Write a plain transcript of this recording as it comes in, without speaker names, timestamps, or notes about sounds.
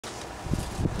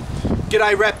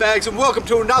G'day Ratbags and welcome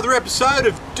to another episode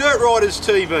of Dirt Riders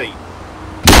TV.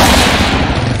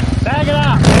 Bag it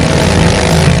up!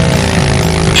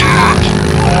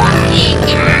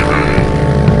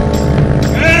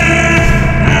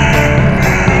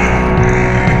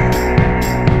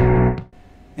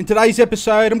 In today's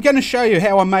episode I'm going to show you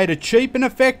how I made a cheap and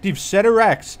effective set of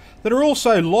racks that are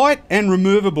also light and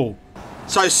removable.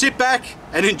 So sit back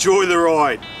and enjoy the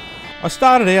ride. I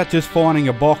started out just finding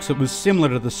a box that was similar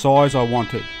to the size I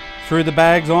wanted. Threw the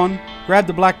bags on, grabbed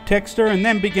the black texture and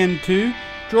then began to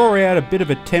draw out a bit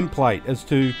of a template as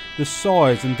to the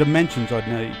size and dimensions I'd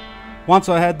need. Once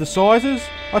I had the sizes,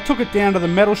 I took it down to the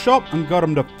metal shop and got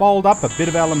them to fold up a bit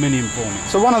of aluminium for me.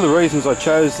 So one of the reasons I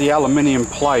chose the aluminium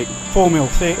plate, 4mm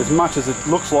thick, as much as it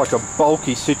looks like a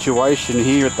bulky situation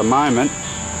here at the moment,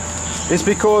 is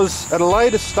because at a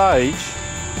later stage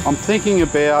I'm thinking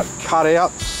about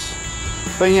cutouts,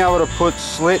 being able to put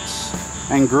slits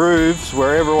and grooves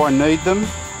wherever I need them,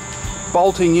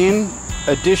 bolting in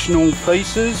additional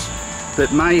pieces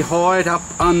that may hide up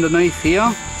underneath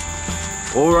here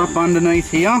or up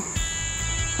underneath here,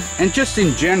 and just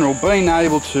in general being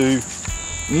able to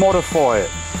modify it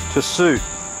to suit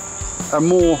a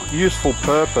more useful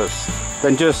purpose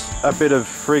than just a bit of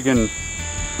friggin'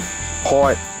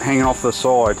 height hanging off the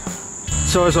side.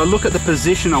 So as I look at the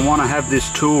position I want to have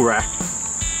this tool rack,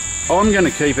 I'm going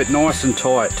to keep it nice and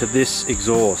tight to this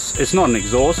exhaust. It's not an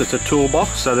exhaust, it's a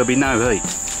toolbox, so there'll be no heat.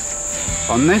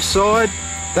 On this side,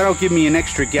 that'll give me an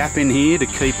extra gap in here to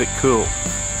keep it cool.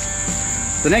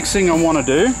 The next thing I want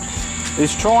to do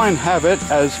is try and have it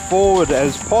as forward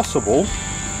as possible.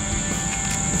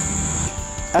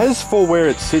 As for where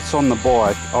it sits on the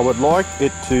bike, I would like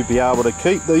it to be able to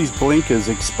keep these blinkers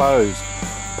exposed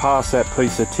past that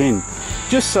piece of tin,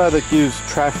 just so that gives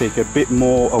traffic a bit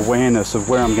more awareness of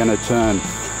where I'm going to turn.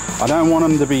 I don't want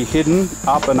them to be hidden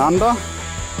up and under,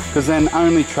 because then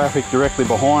only traffic directly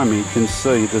behind me can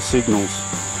see the signals.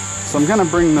 So I'm going to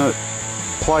bring the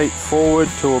plate forward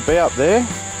to about there,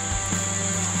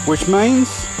 which means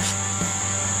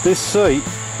this seat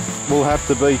will have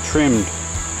to be trimmed.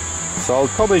 So I'll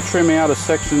probably trim out a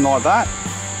section like that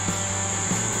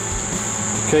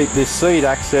to keep this seat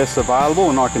access available,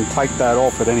 and I can take that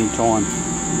off at any time.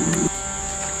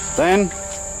 Then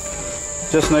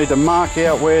just need to mark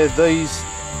out where these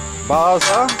bars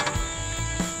are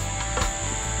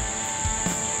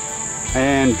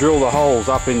and drill the holes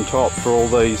up in top for all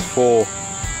these 4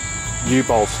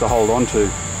 U-bolts to hold onto.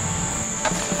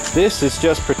 This is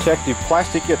just protective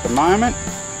plastic at the moment.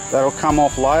 That'll come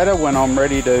off later when I'm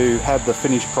ready to have the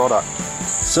finished product.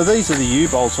 So these are the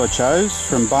U-bolts I chose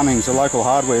from Bunnings, a local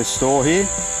hardware store here,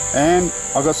 and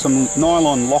I've got some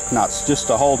nylon lock nuts just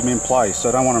to hold them in place so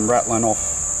I don't want them rattling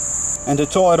off. And to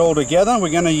tie it all together, we're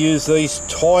going to use these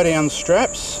tie down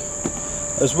straps,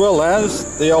 as well as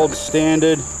the old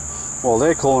standard, well,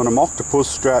 they're calling them octopus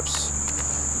straps.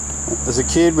 As a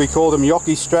kid we called them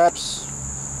yoki straps.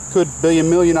 Could be a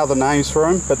million other names for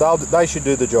them, but they should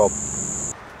do the job.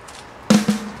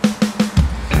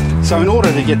 So in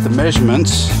order to get the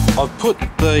measurements, I've put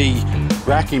the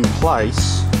rack in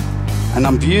place and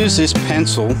I've used this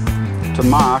pencil to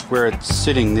mark where it's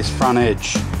sitting, this front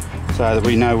edge, so that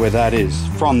we know where that is.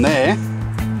 From there,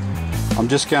 I'm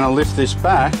just going to lift this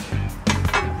back,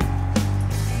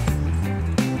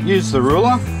 use the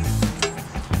ruler,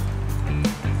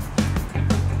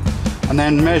 and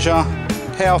then measure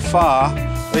how far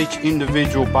each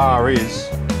individual bar is,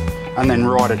 and then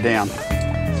write it down.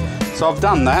 So I've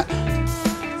done that.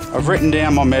 I've written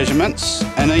down my measurements,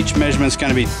 and each measurement's going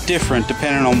to be different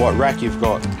depending on what rack you've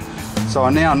got. So I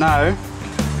now know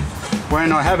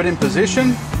when I have it in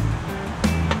position,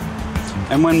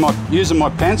 and when using my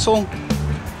pencil,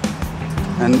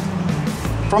 and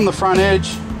from the front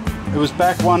edge it was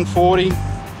back 140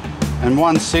 and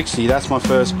 160, that's my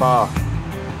first bar.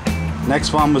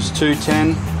 Next one was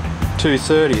 210,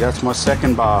 230, that's my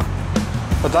second bar.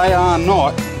 But they are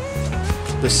not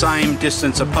the same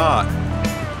distance apart.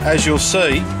 As you'll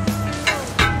see,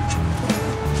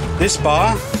 this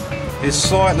bar is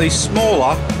slightly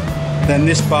smaller than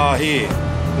this bar here.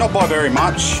 Not by very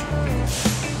much.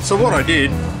 So what I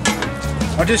did,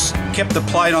 I just kept the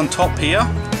plate on top here,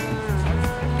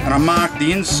 and I marked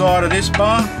the inside of this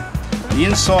bar, the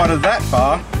inside of that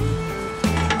bar,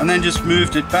 and then just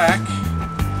moved it back,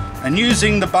 and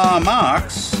using the bar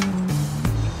marks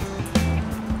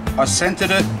I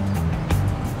centered it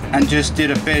and just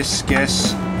did a best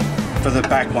guess for the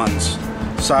back ones.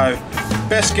 So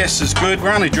best guess is good.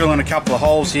 We're only drilling a couple of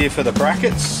holes here for the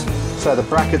brackets, so the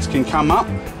brackets can come up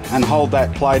and hold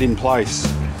that plate in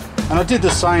place. And I did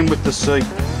the same with the seat.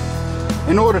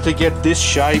 In order to get this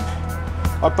shape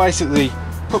I basically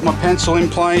put my pencil in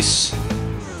place,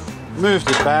 moved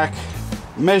it back,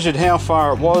 measured how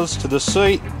far it was to the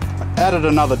seat, added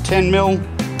another 10mm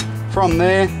from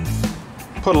there,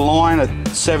 put a line at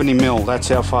 70mm, that's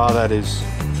how far that is.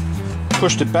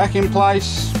 Pushed it back in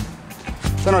place,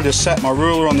 then I just sat my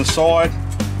ruler on the side,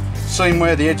 seen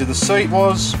where the edge of the seat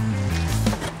was,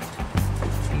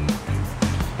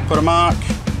 put a mark,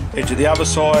 edge of the other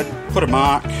side, put a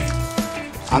mark,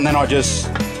 and then I just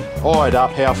eyed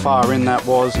up how far in that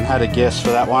was and had a guess for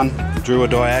that one, drew a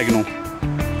diagonal.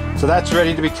 So that's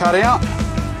ready to be cut out,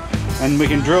 and we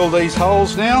can drill these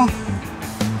holes now,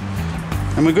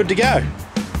 and we're good to go.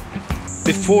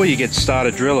 Before you get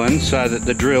started drilling, so that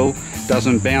the drill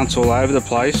doesn't bounce all over the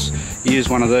place, use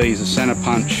one of these, a center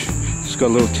punch. It's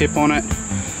got a little tip on it,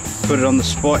 put it on the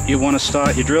spot you want to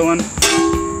start your drilling,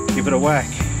 give it a whack.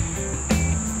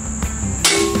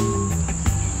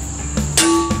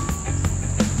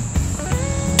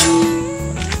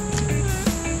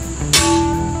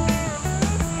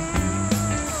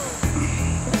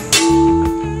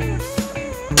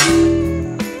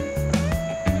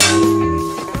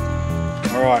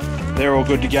 Alright, they're all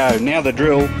good to go. Now the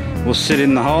drill will sit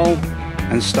in the hole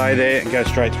and stay there and go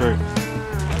straight through.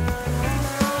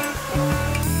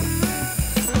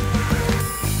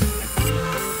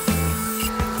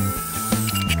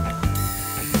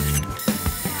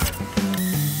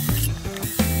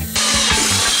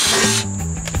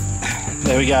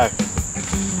 There we go.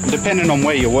 Depending on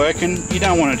where you're working, you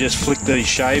don't want to just flick these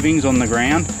shavings on the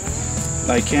ground.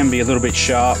 They can be a little bit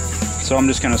sharp, so I'm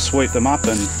just going to sweep them up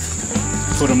and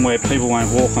put them where people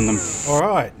won't walk on them.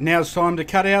 Alright, now it's time to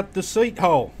cut out the seat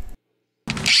hole.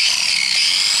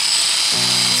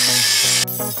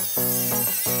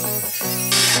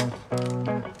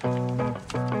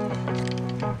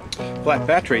 Flat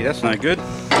battery, that's no good.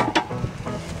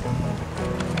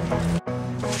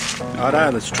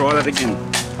 Righto, let's try that again.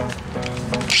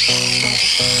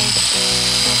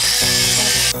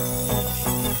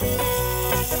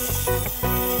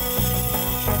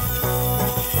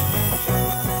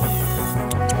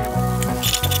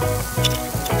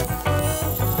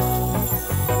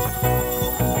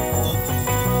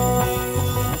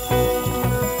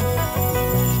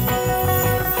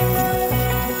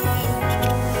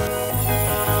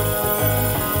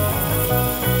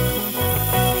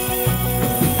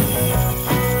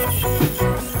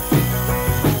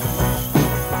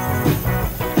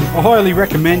 I highly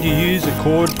recommend you use a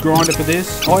cord grinder for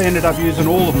this. I ended up using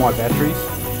all of my batteries.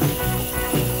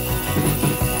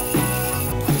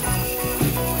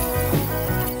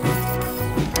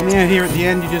 And now here at the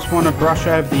end you just want to brush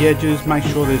over the edges, make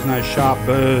sure there's no sharp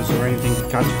burrs or anything to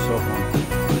cut yourself on.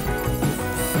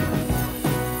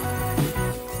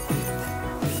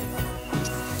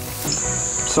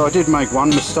 So I did make one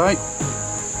mistake.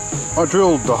 I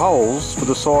drilled the holes for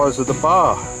the size of the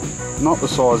bar, not the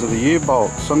size of the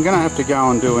U-bolt. So I'm going to have to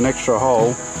go and do an extra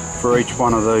hole for each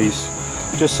one of these,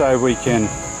 just so we can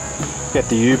get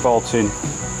the U-bolts in.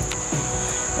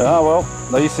 Oh well,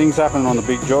 these things happen on a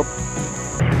big job.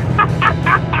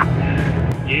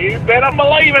 You better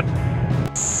believe it!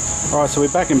 Alright, so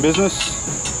we're back in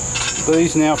business.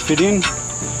 These now fit in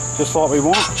just like we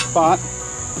want, but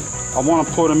I want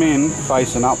to put them in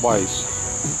facing upways.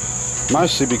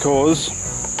 Mostly because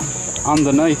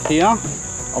underneath here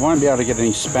I won't be able to get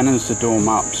any spanners to do them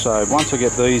up. So once I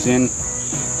get these in,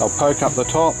 they'll poke up the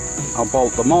top, I'll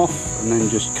bolt them off and then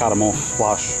just cut them off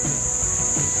flush.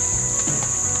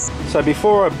 So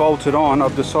before I bolt it on,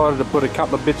 I've decided to put a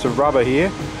couple of bits of rubber here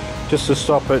just to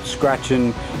stop it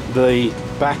scratching the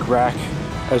back rack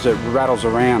as it rattles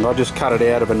around. I just cut it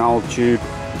out of an old tube.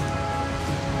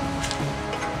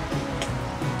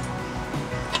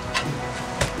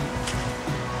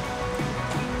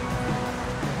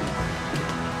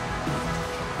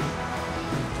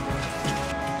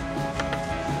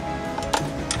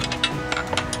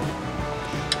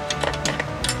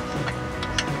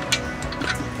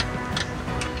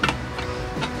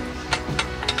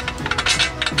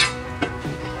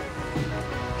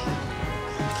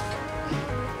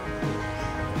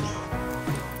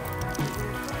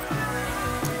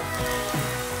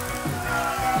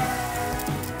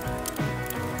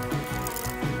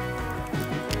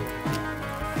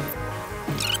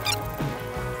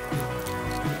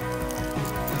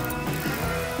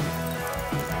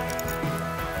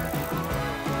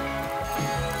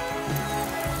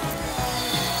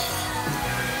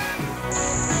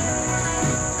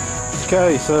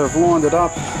 Okay, so I've lined it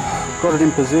up, got it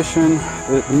in position.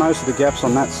 Most of the gaps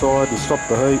on that side to stop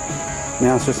the heat.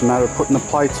 Now it's just a matter of putting the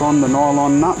plates on, the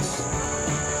nylon nuts,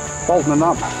 bolting it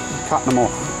up, cutting them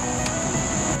off.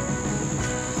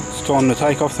 It's time to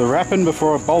take off the wrapping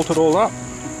before I bolt it all up.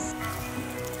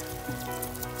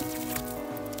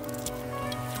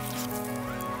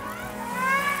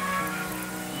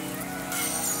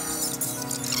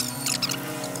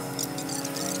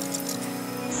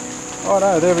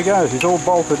 Righto, there we go, it's all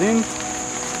bolted in,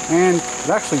 and it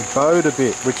actually bowed a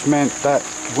bit, which meant that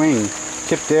wing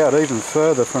tipped out even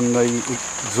further from the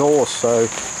exhaust, so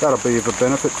that'll be of a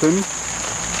benefit to me.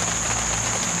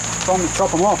 Time to chop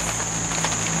them off.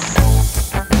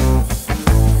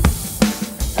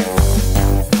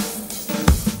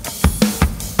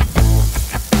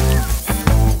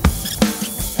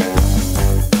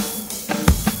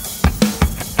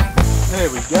 There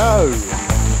we go.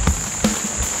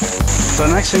 So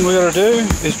the next thing we've got to do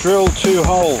is drill 2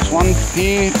 holes, one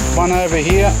here, one over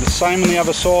here, the same on the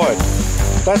other side.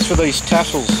 That's for these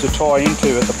tassels to tie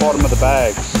into at the bottom of the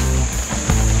bags.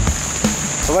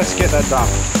 So let's get that done.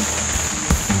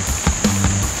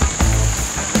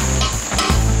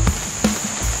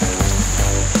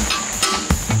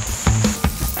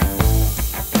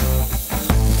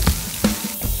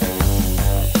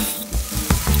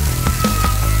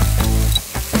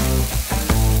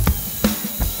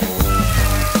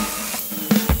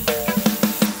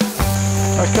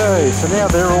 Okay, so now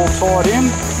they're all tied in,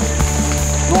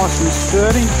 nice and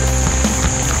sturdy.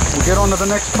 We'll get on to the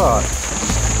next part.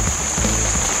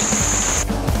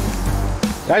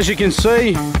 As you can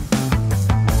see,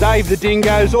 Dave the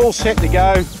Dingo's all set to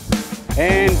go,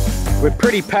 and we're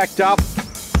pretty packed up.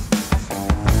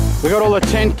 We've got all the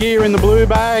tent gear in the blue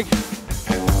bag,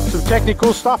 some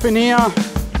technical stuff in here,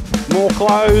 more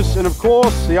clothes, and of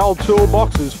course the old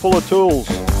toolbox is full of tools.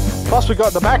 Plus we've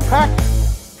got the backpack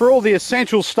for all the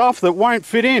essential stuff that won't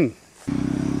fit in.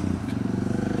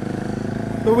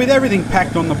 But with everything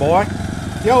packed on the bike,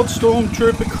 the old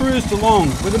Stormtrooper cruised along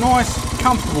with a nice,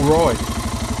 comfortable ride.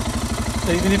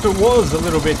 Even if it was a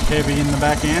little bit heavy in the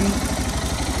back end.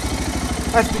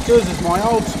 That's because, as my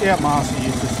old Scoutmaster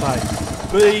used to say,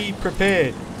 be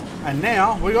prepared. And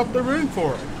now we got the room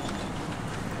for it.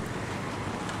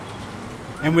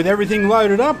 And with everything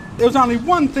loaded up, there was only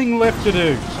one thing left to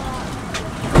do.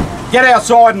 Get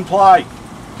outside and play.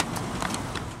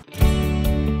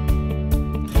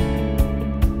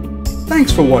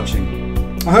 Thanks for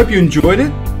watching. I hope you enjoyed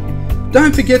it.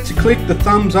 Don't forget to click the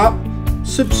thumbs up,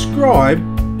 subscribe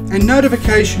and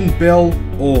notification bell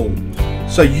all,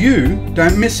 so you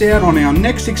don't miss out on our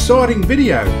next exciting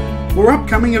video or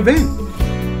upcoming event.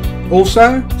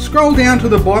 Also, scroll down to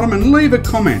the bottom and leave a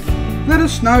comment. Let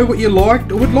us know what you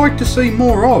liked or would like to see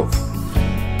more of,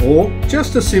 or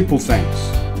just a simple thanks.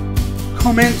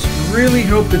 Comments really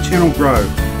help the channel grow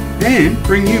and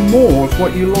bring you more of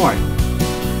what you like.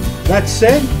 That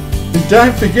said,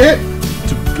 don't forget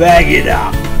to bag it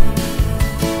up.